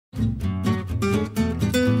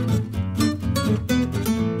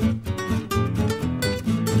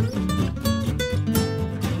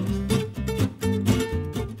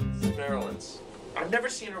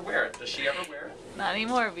seen her wear it. Does she ever wear it? Not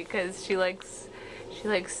anymore because she likes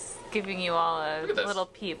giving you all a little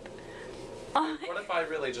peep. What if I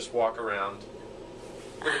really just walk around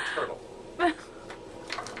with a turtle?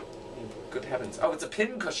 Good heavens. Oh, it's a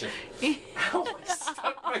pin cushion. Ow, I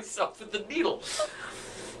stuck myself with the needle.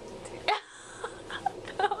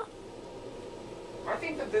 I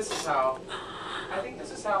think that this is how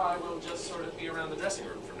I will just sort of be around the dressing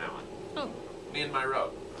room from now on. Me and my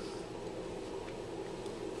robe.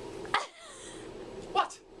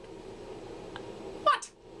 What? What?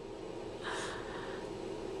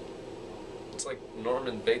 It's like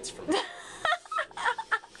Norman Bates from...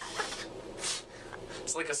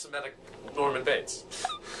 It's like a Semitic Norman Bates.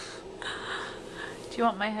 Do you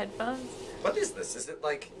want my headphones? What is this? Is it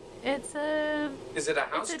like... It's a... Is it a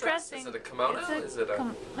house dress? Dressing. Is it a kimono? Is it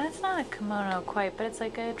a... It's not a kimono quite, but it's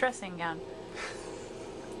like a dressing gown.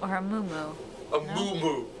 Or a muumuu. A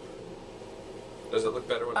muumuu. Does it look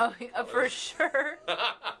better when... Oh, yeah, for sure.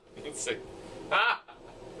 Let's see. I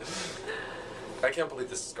can't believe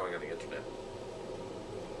this is going on the internet.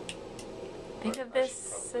 Think of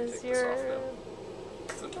this as your...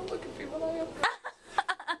 So don't look at me when I am.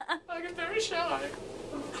 I get very shy.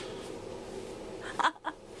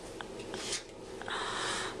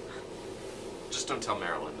 Just don't tell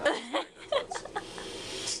Marilyn that.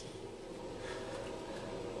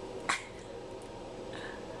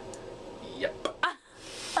 Yep.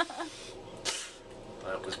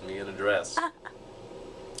 That was me in a dress.